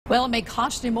Well, it may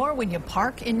cost you more when you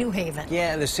park in New Haven.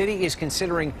 Yeah, the city is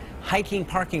considering hiking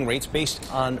parking rates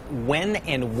based on when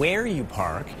and where you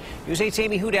park. News 8's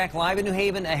Amy Hudak live in New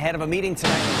Haven ahead of a meeting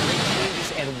tonight on rate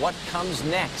changes and what comes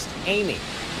next. Amy.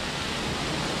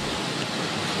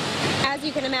 As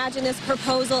you can imagine, this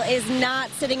proposal is not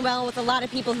sitting well with a lot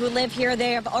of people who live here.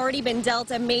 They have already been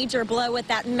dealt a major blow with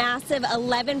that massive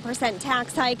 11%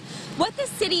 tax hike. What the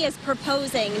city is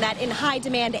proposing, that in high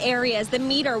demand areas, the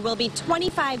meter will be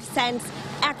 25 cents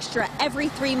extra every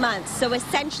 3 months. So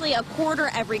essentially a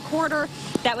quarter every quarter.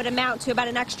 That would amount to about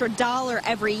an extra $1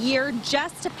 every year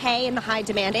just to pay in the high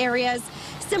demand areas.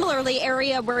 Similarly,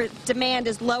 area where demand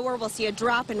is lower will see a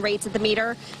drop in rates at the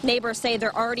meter. Neighbors say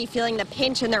they're already feeling the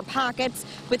pinch in their pockets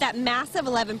with that massive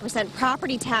 11%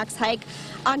 property tax hike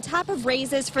on top of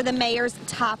raises for the mayor's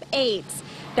top aides.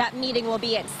 That meeting will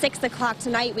be at 6 o'clock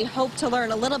tonight. We hope to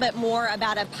learn a little bit more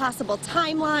about a possible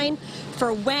timeline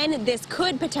for when this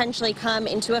could potentially come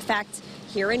into effect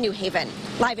here in New Haven.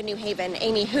 Live in New Haven,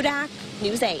 Amy Hudak,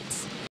 News 8.